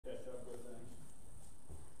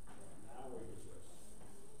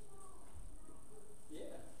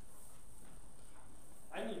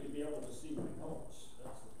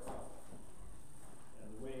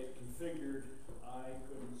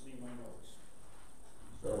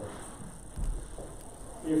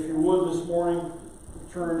this morning,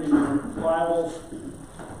 turn in your Bibles.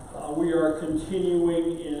 We are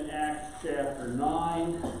continuing in Acts chapter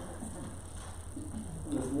 9.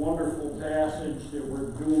 This wonderful passage that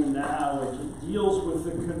we're doing now, which deals with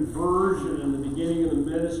the conversion in the beginning of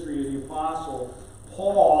the ministry of the Apostle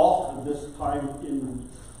Paul. This time in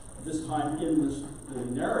the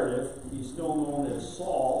narrative, he's still known as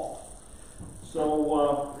Saul.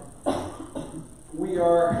 So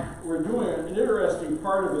we're doing an interesting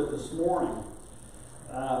part of it this morning.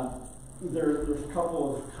 There's a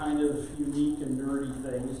couple of kind of unique and nerdy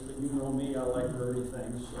things, but you know me, I like nerdy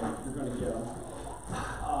things, so you're going to get them.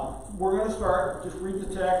 We're going to start, just read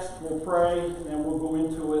the text, we'll pray, and then we'll go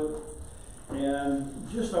into it. And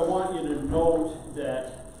just I want you to note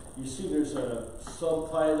that you see there's a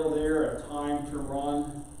subtitle there, A Time to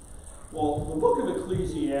Run. Well, the book of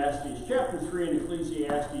Ecclesiastes, chapter 3 in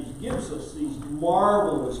Ecclesiastes, gives us these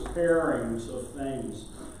marvelous pairings of things.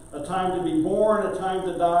 A time to be born, a time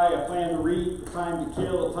to die, a plan to reap, a time to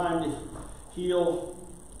kill, a time to heal.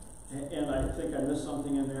 And I think I missed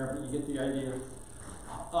something in there, but you get the idea.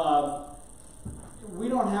 We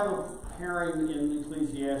don't have a pairing in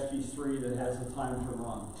Ecclesiastes 3 that has a time to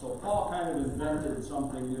run. So Paul kind of invented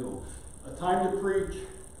something new. A time to preach,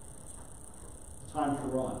 a time to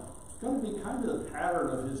run. It's going to be kind of the pattern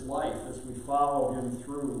of his life as we follow him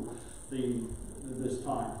through this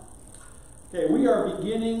time. Okay, we are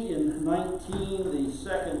beginning in 19, the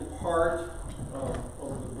second part of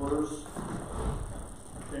the verse.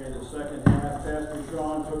 Okay, the second half. Pastor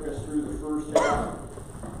Sean took us through the first half.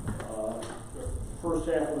 The first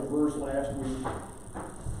half of the verse last week.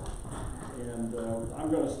 And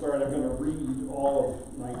I'm going to read all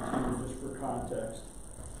of 19 just for context.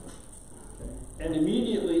 Okay. And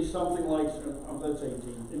immediately something like, that's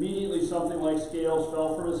 18. Immediately something like scales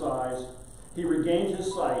fell from his eyes. He regained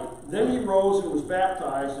his sight. Then he rose and was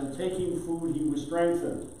baptized, and taking food he was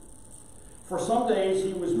strengthened. For some days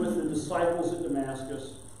he was with the disciples at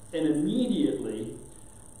Damascus, and immediately,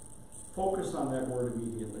 focus on that word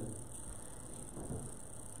immediately,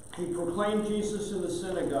 he proclaimed Jesus in the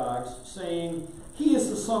synagogues, saying, "He is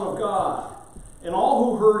the Son of God." And all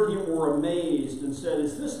who heard him were amazed and said,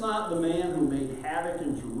 "Is this not the man who made havoc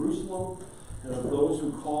in Jerusalem and of those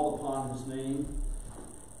who call upon his name?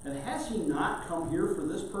 And has he not come here for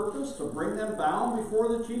this purpose, to bring them bound before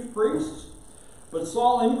the chief priests?" But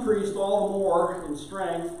Saul increased all the more in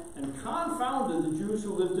strength and confounded the Jews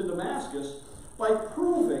who lived in Damascus by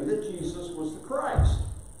proving that Jesus was the Christ.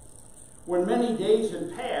 When many days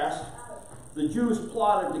had passed, the Jews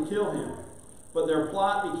plotted to kill him. But their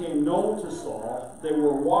plot became known to Saul. They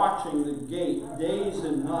were watching the gate days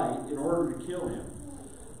and night in order to kill him.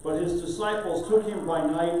 But his disciples took him by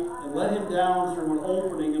night and let him down through an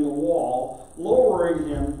opening in the wall, lowering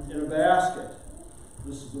him in a basket.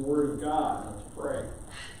 This is the word of God. Let's pray.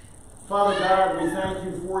 Father God, we thank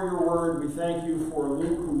you for your word. We thank you for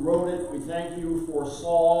Luke who wrote it. We thank you for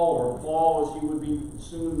Saul, or Paul as he would be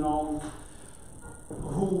soon known,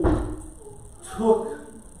 who took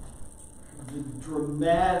the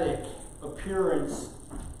dramatic appearance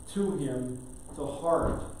to him to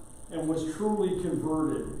heart and was truly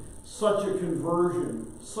converted. Such a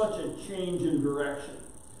conversion, such a change in direction.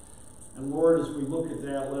 And Lord, as we look at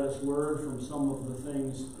that, let us learn from some of the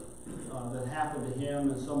things that happened to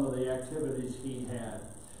him and some of the activities he had.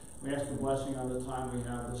 We ask for blessing on the time we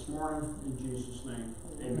have this morning. In Jesus' name,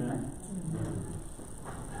 amen.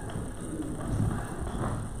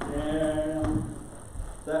 And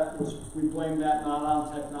we blame that not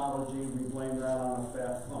on technology, we blame that on a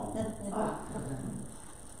fat phone.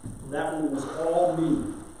 That one was all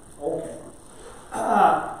me. Okay.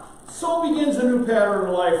 So begins a new pattern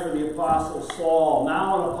of life for the Apostle Saul,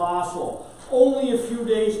 now an apostle. Only a few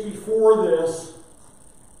days before this,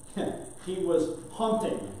 he was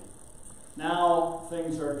hunting. Now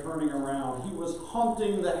things are turning around. He was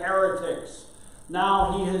hunting the heretics.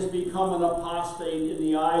 Now he has become an apostate in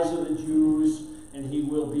the eyes of the Jews, and he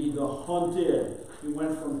will be the hunted. He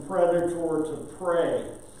went from predator to prey.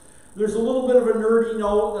 There's a little bit of a nerdy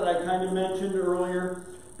note that I kind of mentioned earlier.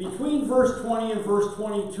 Between verse 20 and verse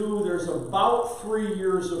 22, there's about 3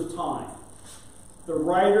 years of time. The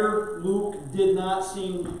writer, Luke, did not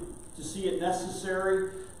seem to see it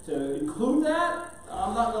necessary to include that.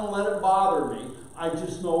 I'm not going to let it bother me. I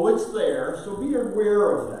just know it's there, so be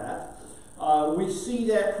aware of that. We see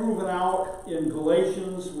that proven out in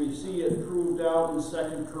Galatians. We see it proved out in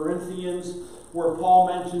 2 Corinthians, where Paul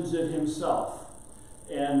mentions it himself.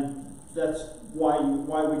 And that's why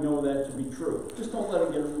we know that to be true. Just don't let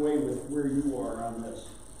it get away with where you are on this.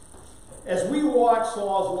 As we watch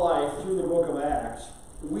Saul's life through the book of Acts,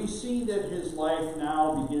 we see that his life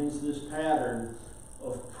now begins this pattern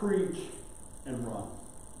of preach and run.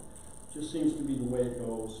 Just seems to be the way it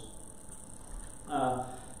goes.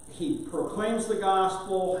 He proclaims the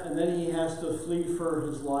gospel, and then he has to flee for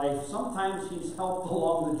his life. Sometimes he's helped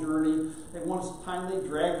along the journey. At one time they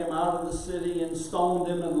dragged him out of the city and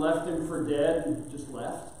stoned him and left him for dead and just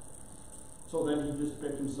left. So then he just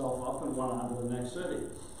picked himself up and went on to the next city.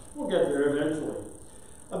 We'll get there eventually.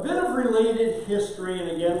 A bit of related history,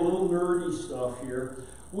 and again, a little nerdy stuff here.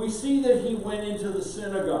 We see that he went into the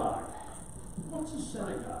synagogue. What's a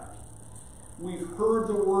synagogue? We've heard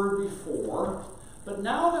the word before, but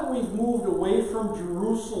now that we've moved away from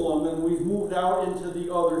Jerusalem and we've moved out into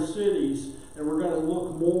the other cities, and we're going to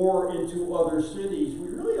look more into other cities, we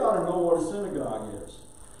really ought to know what a synagogue is.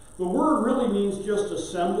 The word really means just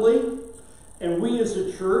assembly, and we as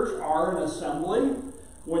a church are an assembly.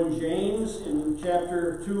 When James in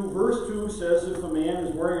chapter 2, verse 2 says, if a man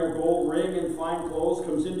is wearing a gold ring and fine clothes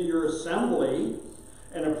comes into your assembly,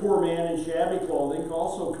 and a poor man in shabby clothing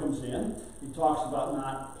also comes in, he talks about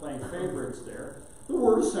not playing favorites there. The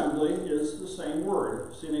word assembly is the same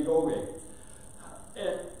word, synagogue.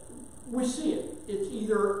 We see it. It's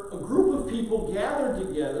either a group of people gathered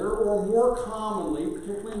together, or more commonly,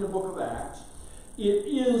 particularly in the book of Acts, it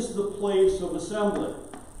is the place of assembly.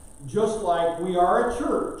 Just like we are a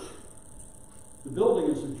church. The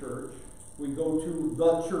building is a church. We go to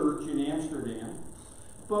the church in Amsterdam.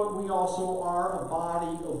 But we also are a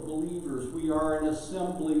body of believers. We are an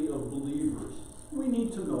assembly of believers. We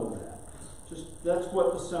need to know that. That's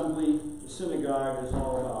what assembly, synagogue is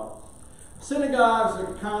all about. Synagogues,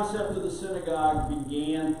 the concept of the synagogue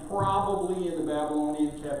began probably in the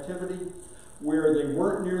Babylonian captivity, where they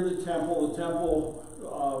weren't near the temple. The temple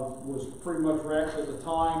was pretty much wrecked at the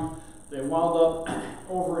time. They wound up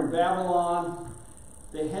over in Babylon.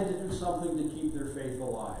 They had to do something to keep their faith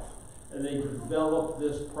alive. And they developed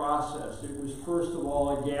this process. It was first of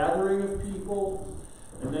all a gathering of people,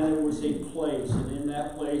 and then it was a place. And in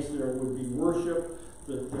that place there would be worship,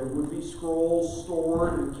 that there would be scrolls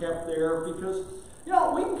stored and kept there, because, you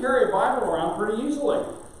know, we can carry a Bible around pretty easily,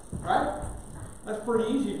 right? That's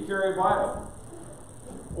pretty easy to carry a Bible.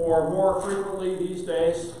 Or more frequently these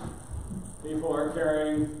days, people are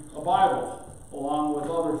carrying a Bible along with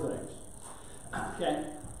other things. Okay.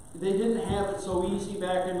 They didn't have it so easy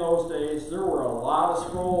back in those days. There were a lot of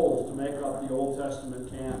scrolls to make up the Old Testament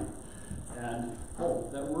canon. And,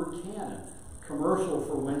 that word canon, commercial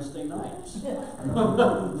for Wednesday nights.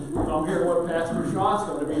 Come hear what Pastor Sean's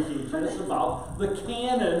going to be teaching us about the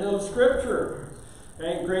canon of Scripture.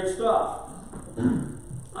 Okay, great stuff.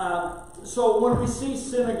 So when we see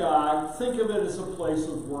synagogue, think of it as a place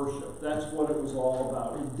of worship. That's what it was all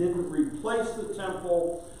about. It didn't replace the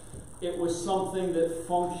temple. It was something that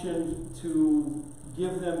functioned to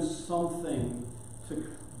give them something to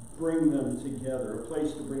bring them together, a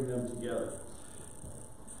place to bring them together.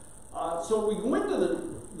 So we go into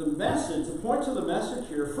the message, the points of the message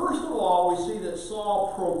here. First of all, we see that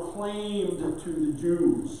Saul proclaimed to the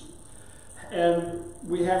Jews. And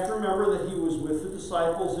we have to remember that he was with the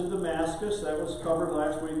disciples in Damascus. That was covered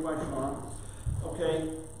last week by Sean. Okay.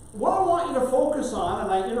 What I want you to focus on,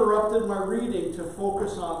 and I interrupted my reading to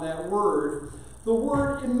focus on that word, the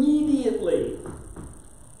word immediately.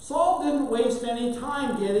 Saul didn't waste any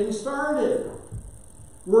time getting started.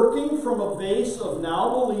 Working from a base of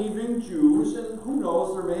now believing Jews, and who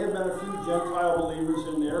knows, there may have been a few Gentile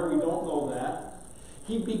believers in there, we don't know that.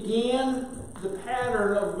 He began the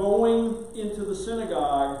pattern of going into the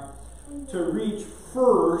synagogue to reach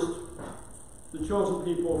first the chosen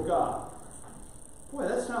people of God. Boy,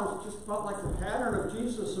 that sounds just about like the pattern of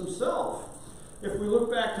Jesus himself. If we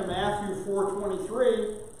look back to Matthew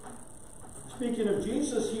 4:23, speaking of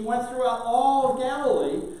Jesus, he went throughout all of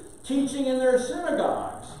Galilee, teaching in their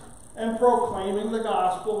synagogues and proclaiming the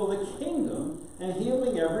gospel of the kingdom and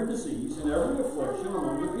healing every disease and every affliction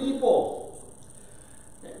among the people.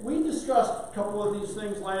 We discussed a couple of these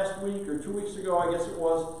things last week or 2 weeks ago, I guess it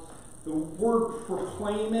was. The word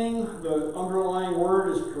proclaiming, the underlying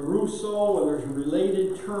word is caruso, and there's a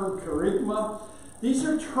related term, kerygma. These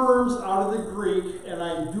are terms out of the Greek, and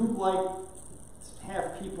I do like to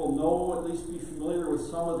have people know, at least be familiar with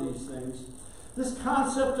some of these things. This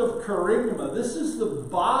concept of kerygma, this is the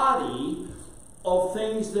body of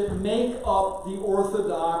things that make up the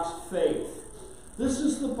Orthodox faith. This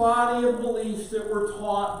is the body of beliefs that were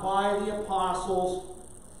taught by the apostles,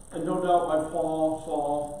 and no doubt by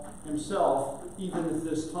Saul himself, even at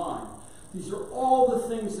this time. These are all the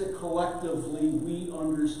things that collectively we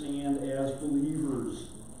understand as believers.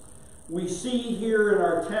 We see here in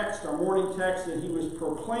our text, our morning text, that he was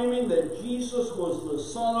proclaiming that Jesus was the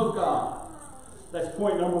Son of God. That's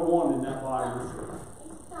point number 1 in that body.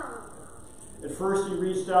 At first he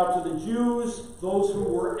reached out to the Jews, those who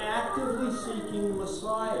were actively seeking the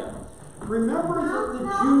Messiah. Remember that the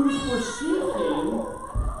Jews were seeking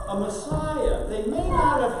a Messiah. They may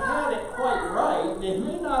not have had it quite right. They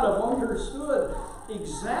may not have understood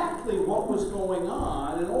exactly what was going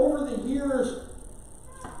on. And over the years,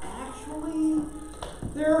 actually,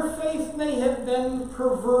 their faith may have been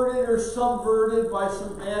perverted or subverted by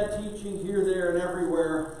some bad teaching here, there, and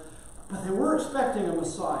everywhere. But they were expecting a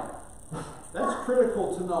Messiah. That's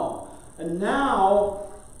critical to know. And now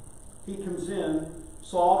he comes in,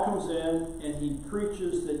 Saul comes in, and he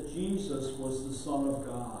preaches that Jesus was the Son of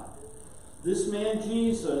God. This man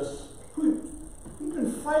Jesus, who we've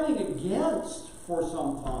been fighting against for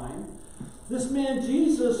some time, this man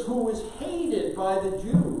Jesus who was hated by the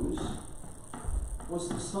Jews, was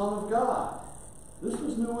the Son of God. This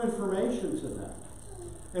was new information to them.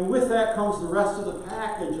 And with that comes the rest of the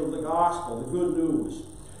package of the gospel, the good news.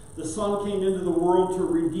 The Son came into the world to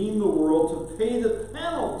redeem the world, to pay the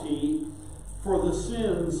penalty for the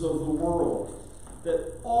sins of the world,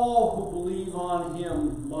 that all who believe on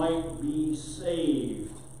him might be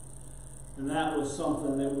saved. And that was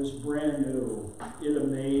something that was brand new. It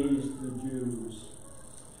amazed the Jews.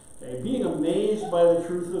 Okay, being amazed by the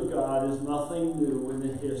truth of God is nothing new in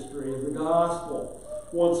the history of the gospel.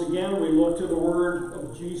 Once again, we look to the word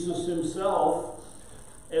of Jesus himself,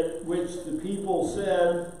 at which the people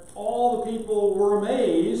said, all the people were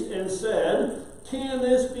amazed and said, "Can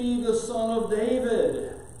this be the Son of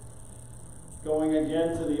David?" Going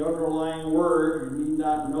again to the underlying word, you need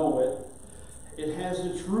not know it. It has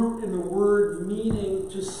its root in the word meaning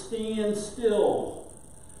to stand still.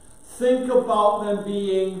 Think about them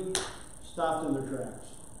being stopped in their tracks.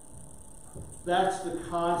 That's the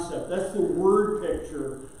concept. That's the word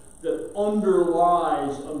picture that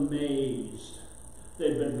underlies amazed.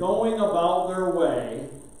 They've been going about their way,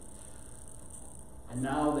 and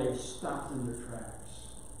now they've stopped in their tracks.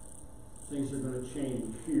 Things are going to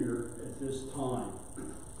change here at this time.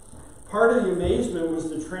 Part of the amazement was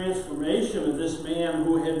the transformation of this man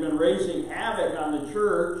who had been raising havoc on the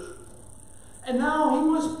church, and now he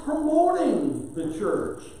was promoting the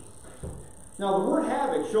church. Now, the word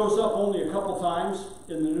havoc shows up only a couple times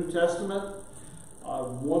in the New Testament.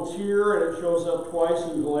 Once here, and it shows up twice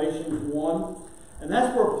in Galatians 1. And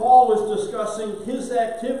that's where Paul was discussing his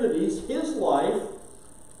activities, his life,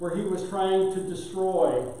 where he was trying to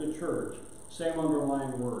destroy the church. Same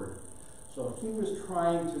underlying word. So he was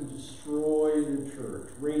trying to destroy the church,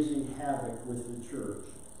 raising havoc with the church.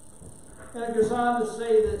 And it goes on to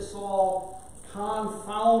say that Saul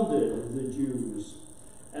confounded the Jews.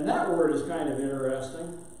 And that word is kind of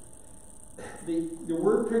interesting. The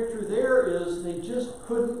word picture there is they just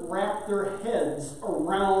couldn't wrap their heads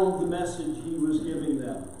around the message he was giving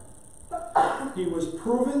them. He was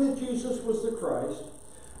proving that Jesus was the Christ,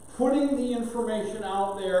 putting the information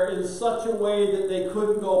out there in such a way that they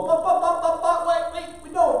couldn't go,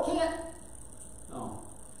 wait, no, it can't. No.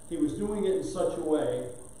 He was doing it in such a way,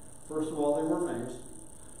 first of all, they were amazed.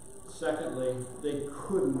 Secondly, they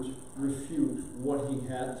couldn't refute what he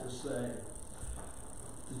had to say.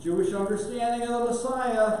 The Jewish understanding of the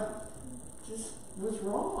Messiah just was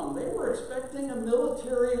wrong. They were expecting a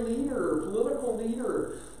military leader, a political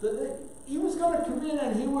leader. He was going to come in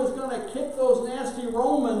and he was going to kick those nasty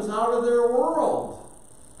Romans out of their world.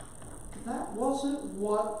 That wasn't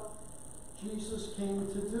what Jesus came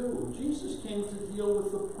to do. Jesus came to deal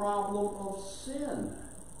with the problem of sin.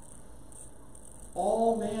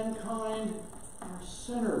 All mankind are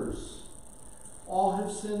sinners. All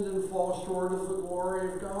have sinned and fall short of the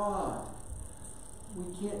glory of God. We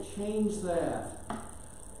can't change that.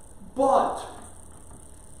 But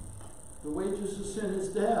the wages of sin is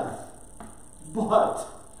death. But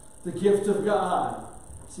the gift of God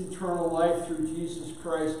is eternal life through Jesus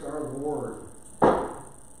Christ our Lord.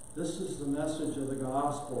 This is the message of the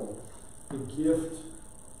gospel. The gift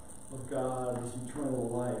of God is eternal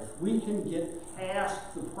life. We can get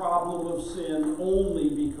past the problem of sin only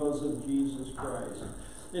because of Jesus Christ.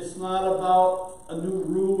 It's not about a new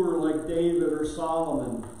ruler like David or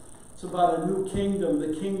Solomon. It's about a new kingdom,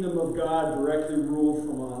 the kingdom of God directly ruled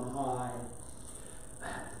from on high.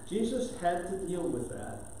 Jesus had to deal with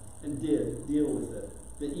that, and did deal with it.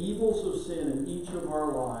 The evils of sin in each of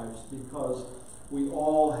our lives, because we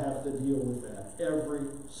all have to deal with that. Every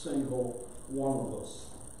single one of us.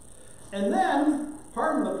 And then,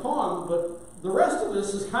 pardon the pun, but the rest of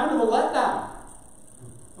this is kind of a letdown.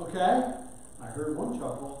 Okay? I heard one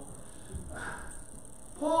chuckle.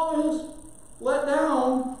 Paul is let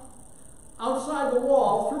down outside the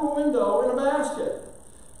wall through a window in a basket.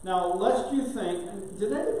 Now, lest you think,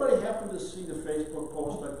 did anybody happen to see the Facebook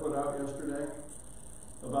post I put out yesterday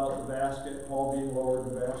about the basket, Paul being lowered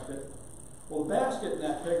in the basket? Well, the basket in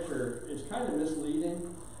that picture is kind of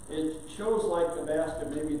misleading. It shows like the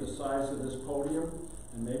basket maybe the size of this podium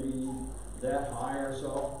and maybe that high or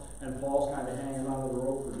so, and Paul's kind of hanging onto the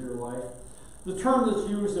rope for dear life. The term that's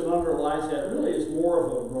used that underlies that really is more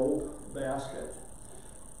of a rope basket.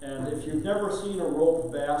 And if you've never seen a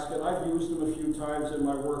rope basket, I've used them a few times in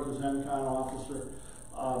my work as ENCON officer.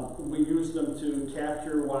 We use them to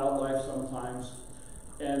capture wildlife sometimes.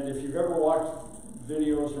 And if you've ever watched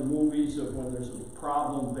videos or movies of when there's a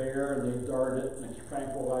problem bear and they dart it and they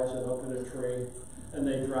tranquilize it up in a tree and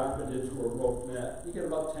they drop it into a rope net, you get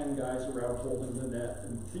about 10 guys around holding the net,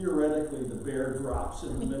 and theoretically the bear drops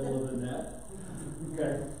in the middle of the net.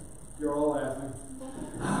 Okay, you're all laughing.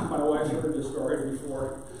 My wife's heard this story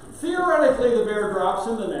before. Theoretically, the bear drops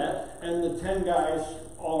in the net, and the 10 guys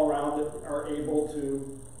all around it are able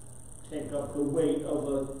to take up the weight of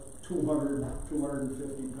a 200,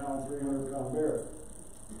 250 pound, 300 pound bear.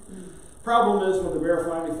 Problem is, when the bear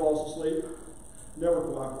finally falls asleep, it never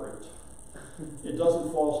cooperates. It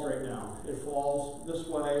doesn't fall straight down. It falls this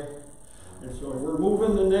way, and so we're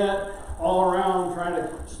moving the net all around, trying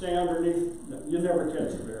to stay underneath. You never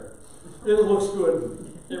catch a bear. It looks good.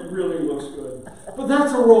 It really looks good. But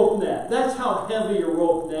that's a rope net. That's how heavy a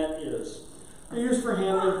rope net is. They're used for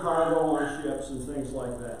handling cargo on ships and things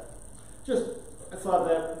like that. I thought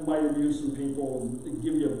that might amuse some people and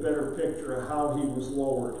give you a better picture of how he was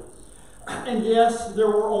lowered. And yes, there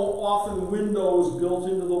were often windows built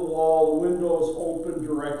into the wall. The windows opened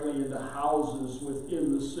directly into houses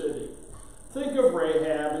within the city. Think of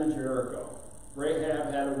Rahab in Jericho.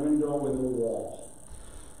 Rahab had a window in the wall.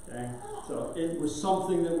 Okay? So it was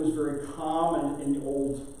something that was very common in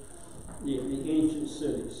the ancient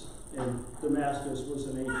cities. And Damascus was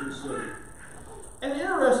an ancient city. And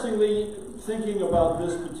interestingly, thinking about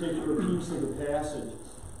this particular piece of the passage,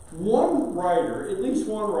 one writer, at least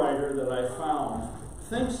one writer that I found,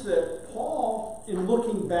 thinks that Paul, in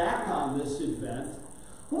looking back on this event,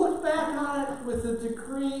 looked back on it with a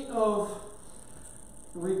degree of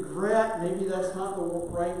regret. Maybe that's not the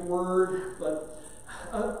right word, but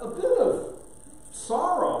a bit of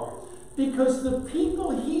sorrow, because the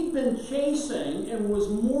people he'd been chasing and was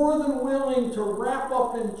more than willing to wrap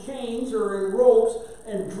up in chains or in ropes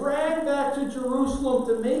and drag back to Jerusalem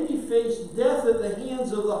to maybe face death at the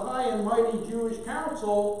hands of the high and mighty Jewish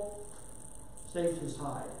council, saved his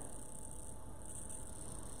hide.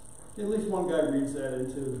 At least one guy reads that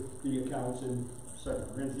into the accounts in 2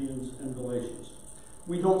 Corinthians and Galatians.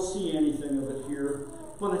 We don't see anything of it here,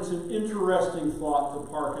 but it's an interesting thought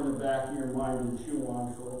to park in the back of your mind and chew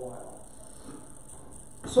on for a while.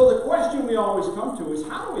 So the question we always come to is,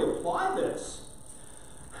 how do we apply this?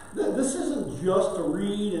 This isn't just to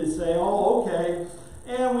read and say, oh, okay,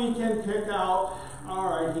 and we can pick out, all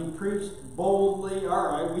right, he preached boldly,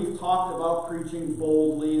 all right, we've talked about preaching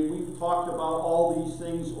boldly, and we've talked about all these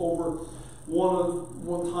things over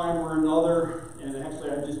one time or another, and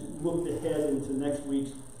actually I just looked ahead into next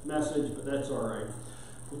week's message, but that's all right.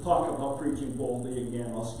 We'll talk about preaching boldly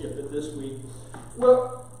again. I'll skip it this week.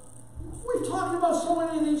 Well, we've talked about so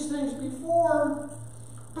many of these things before,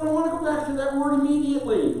 but I want to go back to that word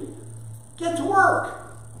immediately. Get to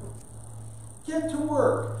work. Get to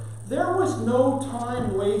work. There was no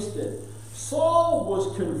time wasted. Saul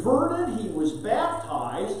was converted. He was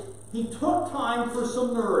baptized. He took time for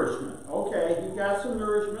some nourishment. Okay, he got some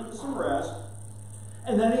nourishment and some rest.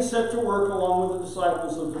 And then he set to work along with the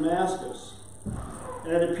disciples of Damascus.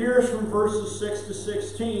 And it appears from verses 6 to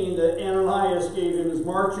 16 that Ananias gave him his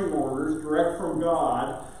marching orders, direct from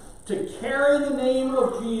God, to carry the name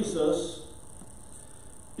of Jesus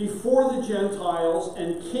before the Gentiles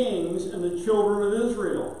and kings and the children of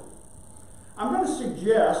Israel. I'm going to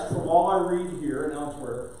suggest, from all I read here and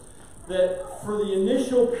elsewhere, that for the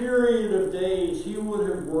initial period of days, he would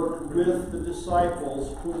have worked with the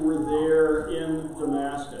disciples who were there in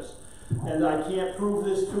Damascus. And I can't prove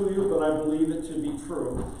this to you, but I believe it to be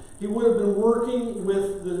true. He would have been working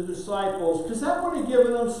with the disciples, because that would have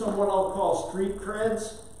given them some what I'll call street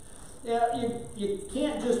creds. Yeah, you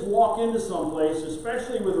can't just walk into someplace,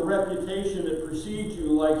 especially with a reputation that precedes you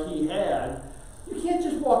like he had. You can't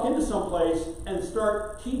just walk into someplace and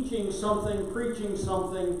start teaching something, preaching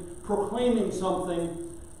something, proclaiming something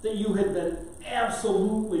that you had been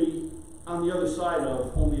absolutely on the other side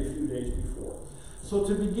of only a few days before. So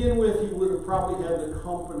to begin with, he would have probably had the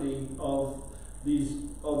company of these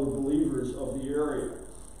other believers of the area.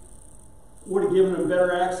 would have given them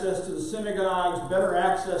better access to the synagogues, better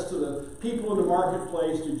access to the people in the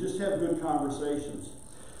marketplace to just have good conversations.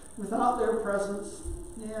 Without their presence,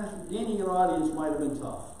 gaining an audience might have been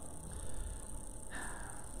tough.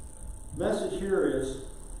 The message here is,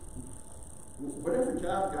 whatever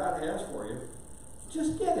job God has for you,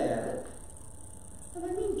 just get at it. And I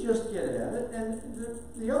mean just get at it. And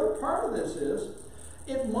the other part of this is,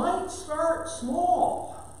 it might start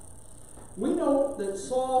small. We know that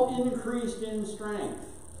Saul increased in strength.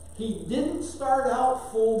 He didn't start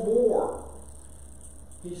out full bore.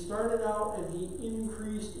 He started out and he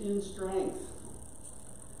increased in strength.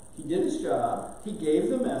 He did his job. He gave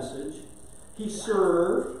the message. He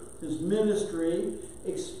served. His ministry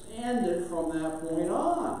expanded from that point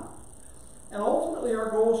on. And ultimately our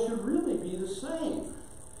goal should really be the same.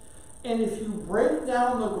 And if you break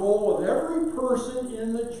down the goal of every person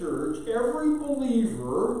in the church, every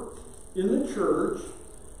believer in the church,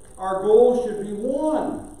 our goal should be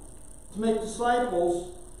one, to make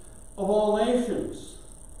disciples of all nations.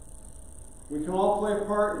 We can all play a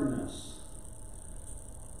part in this.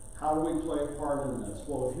 How do we play a part in this?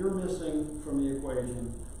 Well, if you're missing from the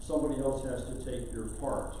equation, somebody else has to take your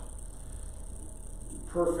part.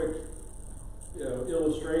 Perfect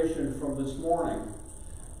illustration from this morning.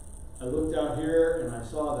 I looked out here and I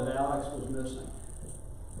saw that Alex was missing.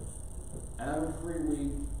 Every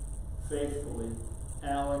week, faithfully,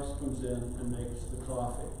 Alex comes in and makes the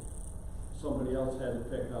coffee. Somebody else had to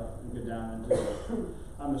pick up and go down and do it.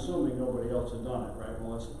 I'm assuming nobody else had done it, right,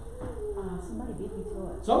 Melissa? Somebody beat me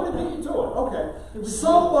to it. Somebody beat you to it, okay.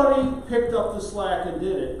 Somebody picked up the slack and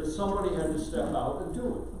did it, but somebody had to step out and do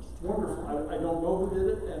it. Wonderful. I don't know who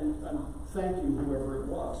did it, and thank you, whoever it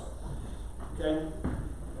was. Okay?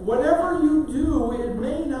 Whatever you do, it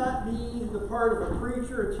may not be the part of a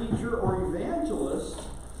preacher, a teacher, or evangelist.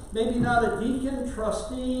 Maybe not a deacon,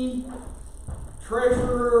 trustee,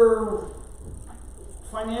 treasurer,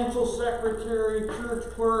 financial secretary, church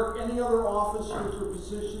clerk, any other officers or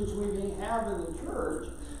positions we may have in the church.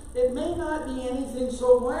 It may not be anything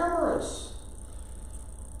so glamorous.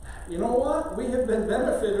 You know what? We have been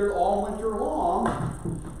benefited all winter long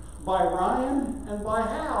by Ryan and by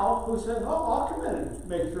Hal, who said, I'll come in and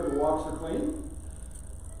make sure the walks are clean.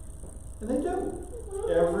 And they do.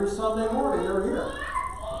 Every Sunday morning they're here.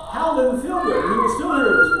 Hal didn't feel good. He was still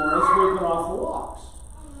here this morning sweeping off the walks.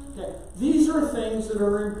 Okay. These are things that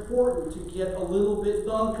are important to get a little bit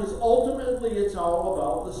done, because ultimately it's all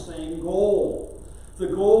about the same goal. The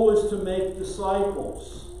goal is to make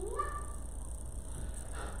disciples.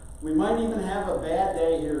 We might even have a bad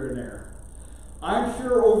day here and there. I'm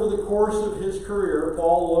sure over the course of his career,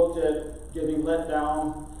 Paul looked at getting let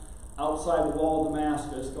down outside the wall of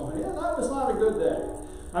Damascus, going, that was not a good day.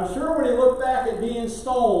 I'm sure when he looked back at being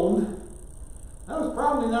stoned, that was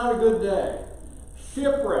probably not a good day.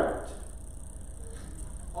 Shipwrecked.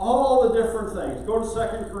 All the different things. Go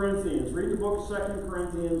to 2 Corinthians. Read the book of 2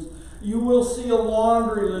 Corinthians. You will see a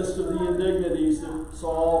laundry list of the indignities that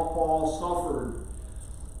Paul suffered.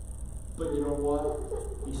 But you know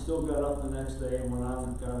what? He still got up the next day and went on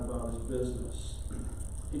and got about his business.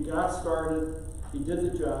 He got started. He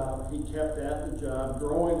did the job. He kept at the job,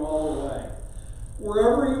 growing all the way.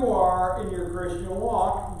 Wherever you are in your Christian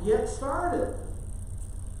walk, get started.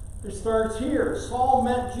 It starts here. Saul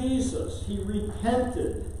met Jesus. He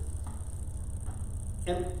repented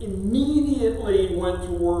and immediately went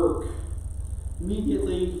to work.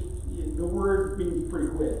 Immediately, the word means pretty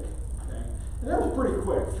quick. Okay? And that was pretty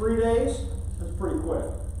quick. 3 days? That's pretty quick.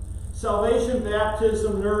 Salvation,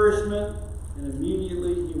 baptism, nourishment, and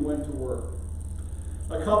immediately he went to work.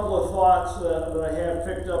 A couple of thoughts that I have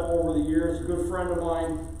picked up over the years. A good friend of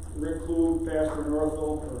mine, Rick Klug, pastor in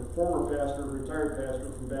Northville, or former pastor, retired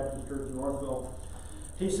pastor from Baptist Church in Northville,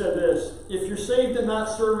 he said this: if you're saved and not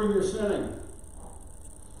serving, you're sinning.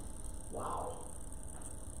 Wow.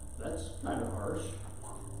 That's kind of harsh.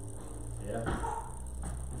 Yeah.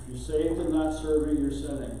 If you're saved and not serving, you're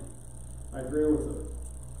sinning. I agree with it.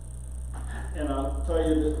 And I'll tell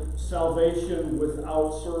you that salvation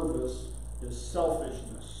without service is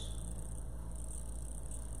selfishness.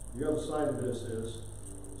 The other side of this is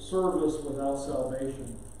service without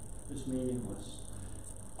salvation is meaningless.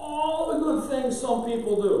 All the good things some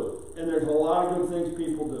people do, and there's a lot of good things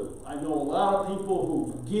people do. I know a lot of people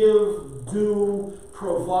who give, do,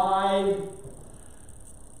 provide,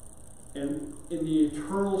 and in the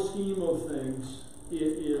eternal scheme of things, it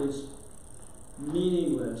is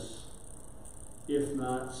meaningless if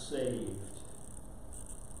not saved.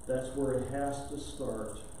 That's where it has to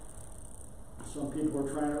start. Some people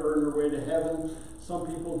are trying to earn their way to heaven. Some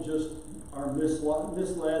people just are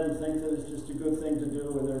misled and think that it's just a good thing to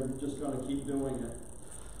do, and they're just going to keep doing it.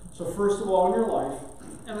 So first of all, in your life,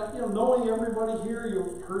 and knowing everybody here,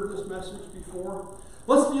 you've heard this message before.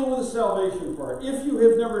 Let's deal with the salvation part. If you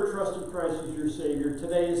have never trusted Christ as your Savior,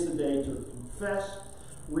 today is the day to confess,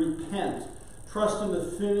 repent, trust in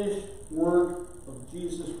the finished work of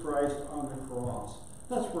Jesus Christ on the cross.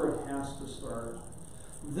 That's where it has to start.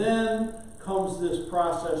 Then comes this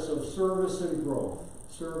process of service and growth.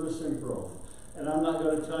 Service and growth. And I'm not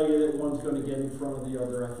going to tell you that one's going to get in front of the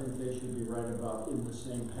other. I think they should be right about in the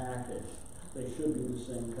same package. They should be the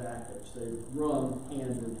same package. They run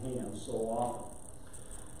hand in hand so often.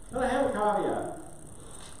 But I have a caveat.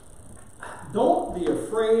 Don't be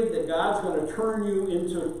afraid that God's going to turn you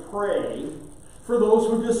into prey for those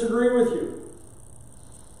who disagree with you.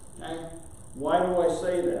 Okay? Why do I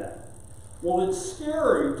say that? Well, it's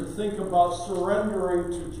scary to think about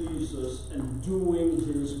surrendering to Jesus and doing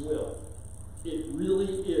His will. It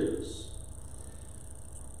really is.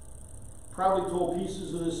 Probably told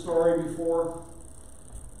pieces of this story before.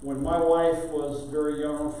 When my wife was very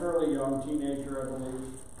young, fairly young, teenager, I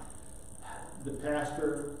believe, the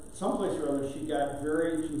pastor, someplace or other, she got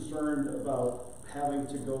very concerned about having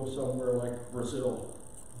to go somewhere like Brazil.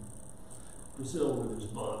 Brazil where there's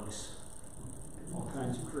bugs, all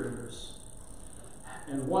kinds of critters.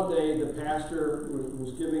 And one day the pastor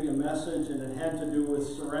was giving a message, and it had to do with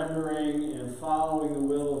surrendering and following the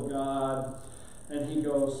will of God. And he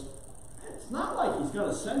goes, it's not like He's going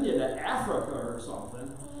to send you to Africa or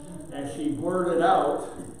something. And she blurted out,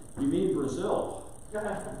 you mean Brazil?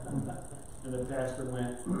 And the pastor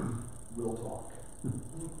went, we'll talk.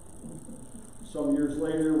 Some years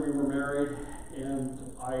later, we were married, and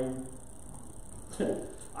I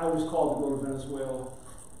was called to go to Venezuela.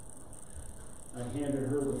 I handed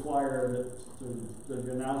her the flyer,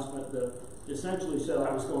 the announcement that essentially said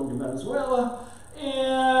I was going to Venezuela,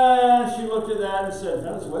 and she looked at that and said,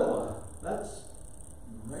 Venezuela? That's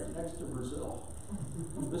right next to Brazil.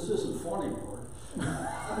 This isn't funny, Lord.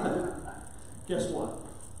 Guess what?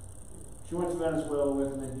 She went to Venezuela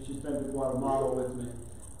with me. She's been to Guatemala with me.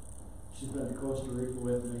 She's been to Costa Rica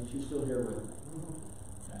with me. She's still here with me.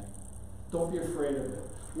 Okay? Don't be afraid of it.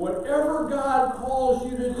 Whatever God calls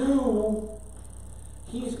you to do,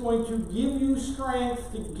 He's going to give you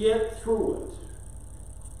strength to get through it.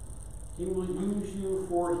 He will use you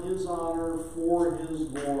for His honor, for His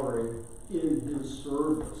glory, in His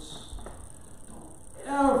service.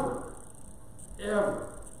 Don't ever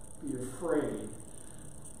be afraid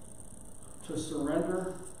to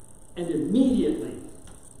surrender and immediately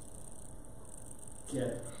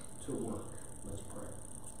get to work. Let's pray.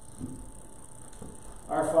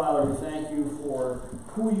 Our Father, we thank You for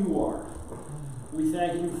who You are. We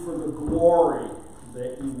thank You for the glory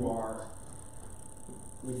that You are.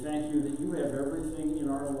 We thank You that You have everything in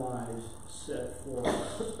our lives set for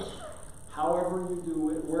us. However You do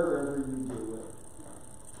it, wherever You do it,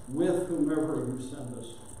 with whomever You send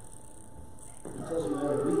us. It doesn't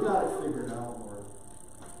matter. We've got it figured out, Lord.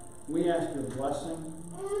 We ask Your blessing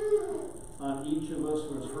on each of us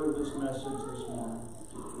who has heard this message this morning.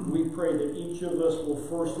 We pray that each of us will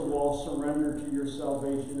first of all surrender to Your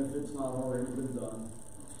salvation if it's not already been done.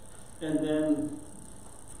 And then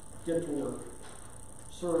get to work.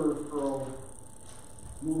 Serve, grow,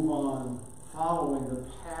 move on, following the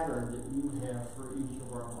pattern that You have for each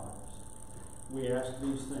of our lives. We ask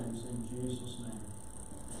these things in Jesus' name.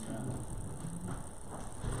 Amen.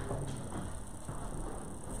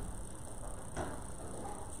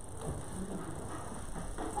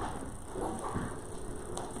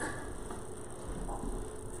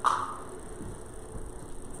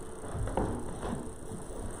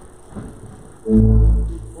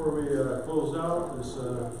 Before we close out, this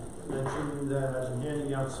mentioned that I've been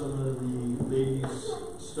handing out some of the ladies'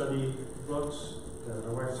 study books that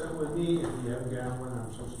my wife sent with me. If you haven't gotten one,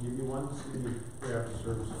 I'm supposed to give you one. After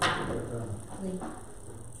service.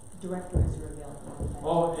 The directories are available.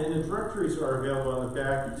 Oh, and the directories are available on the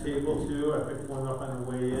back table too. I picked one up on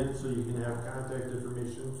the way in, so you can have contact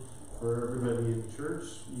information for everybody in church,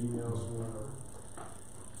 emails and whatever.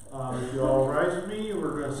 If you all rise with me,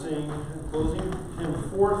 we're going to sing closing hymn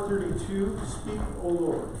 432, Speak, O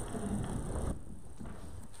Lord.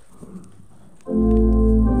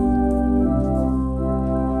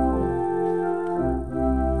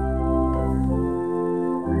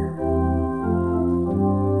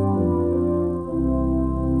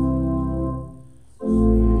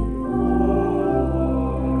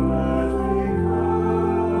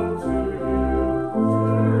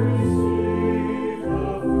 Receive the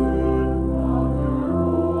food of your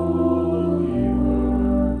holy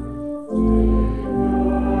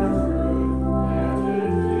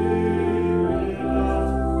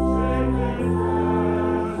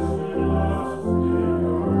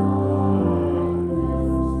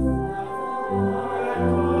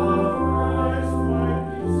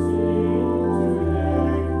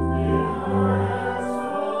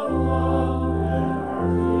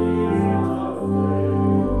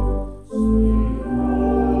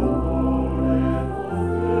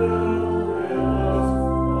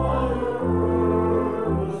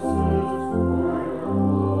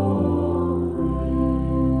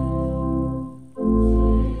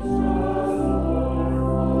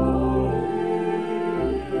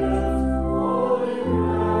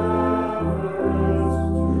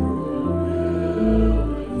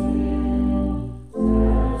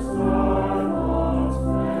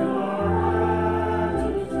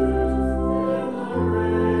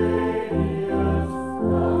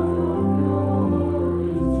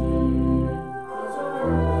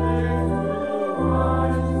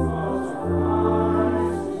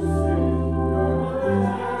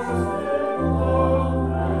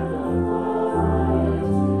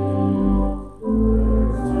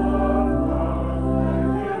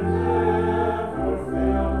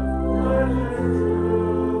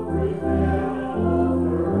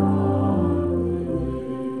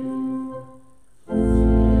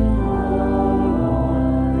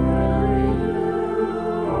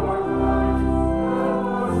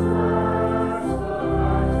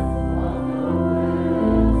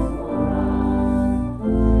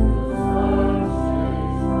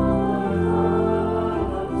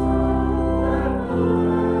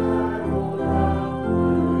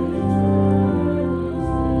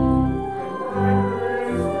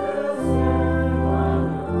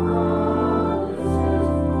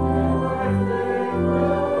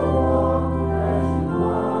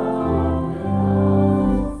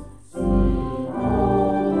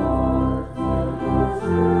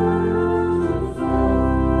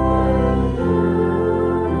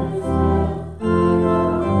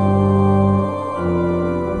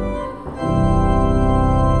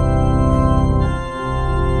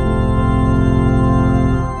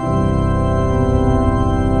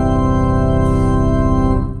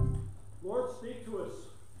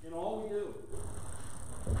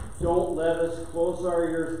our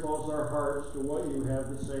ears, close our hearts to what you have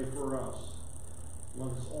to say for us.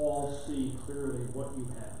 Let us all see clearly what you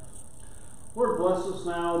have. Lord, bless us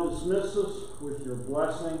now. Dismiss us with your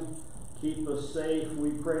blessing. Keep us safe.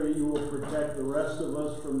 We pray that you will protect the rest of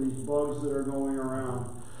us from these bugs that are going around.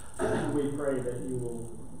 We pray that you will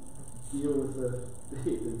deal with the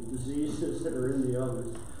diseases that are in the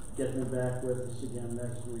others. Get them back with us again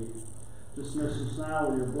next week. Dismiss us now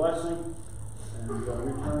with your blessing. And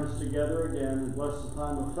return us together again, and bless the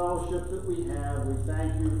time of fellowship that we have. We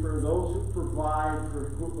thank you for those who provide, for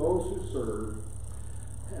those who serve,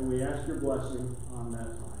 and we ask your blessing on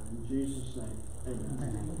that time. In Jesus' name,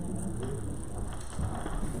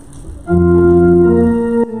 amen.